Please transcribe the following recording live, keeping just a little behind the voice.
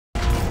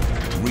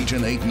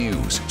Region 8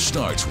 News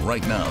starts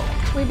right now.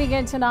 We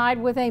begin tonight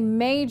with a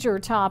major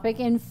topic: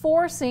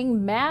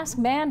 enforcing mask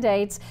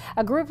mandates.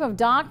 A group of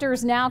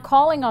doctors now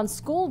calling on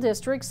school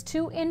districts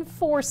to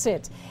enforce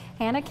it.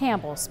 Hannah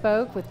Campbell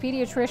spoke with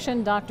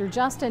pediatrician Dr.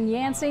 Justin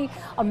Yancey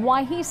on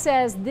why he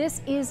says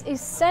this is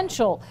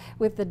essential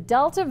with the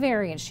Delta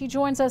variant. She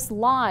joins us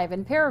live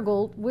in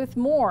Paragould with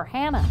more.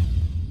 Hannah.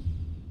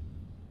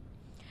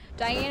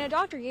 Diana,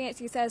 Dr.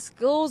 Yancey says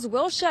schools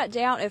will shut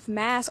down if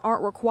masks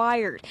aren't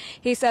required.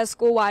 He says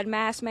school-wide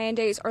mask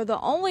mandates are the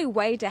only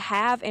way to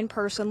have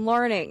in-person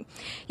learning.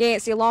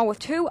 Yancey, along with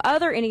two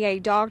other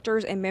NEA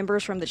doctors and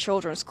members from the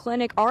Children's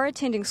Clinic, are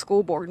attending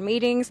school board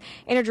meetings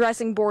and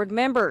addressing board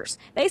members.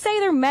 They say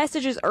their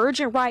message is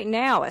urgent right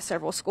now, as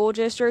several school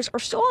districts are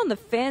still on the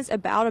fence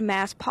about a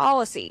mask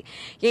policy.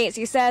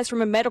 Yancey says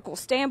from a medical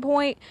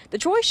standpoint, the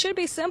choice should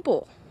be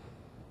simple.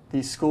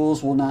 These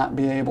schools will not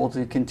be able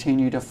to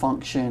continue to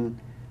function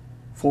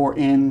for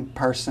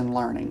in-person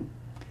learning.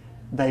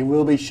 They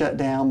will be shut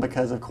down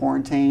because of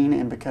quarantine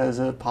and because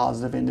of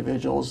positive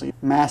individuals.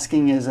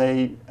 Masking is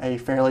a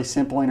fairly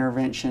simple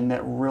intervention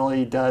that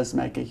really does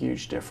make a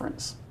huge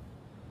difference.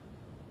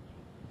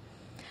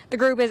 The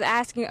group is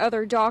asking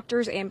other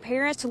doctors and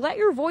parents to let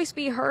your voice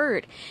be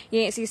heard.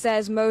 Yancey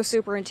says most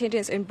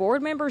superintendents and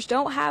board members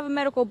don't have a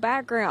medical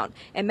background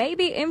and may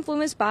be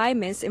influenced by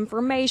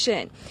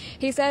misinformation.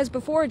 He says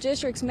before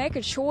districts make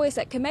a choice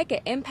that can make an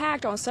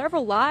impact on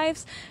several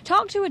lives,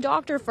 talk to a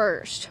doctor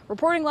first.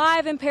 Reporting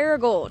live in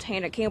Paragould,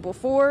 Hannah Campbell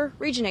for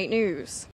Region 8 News.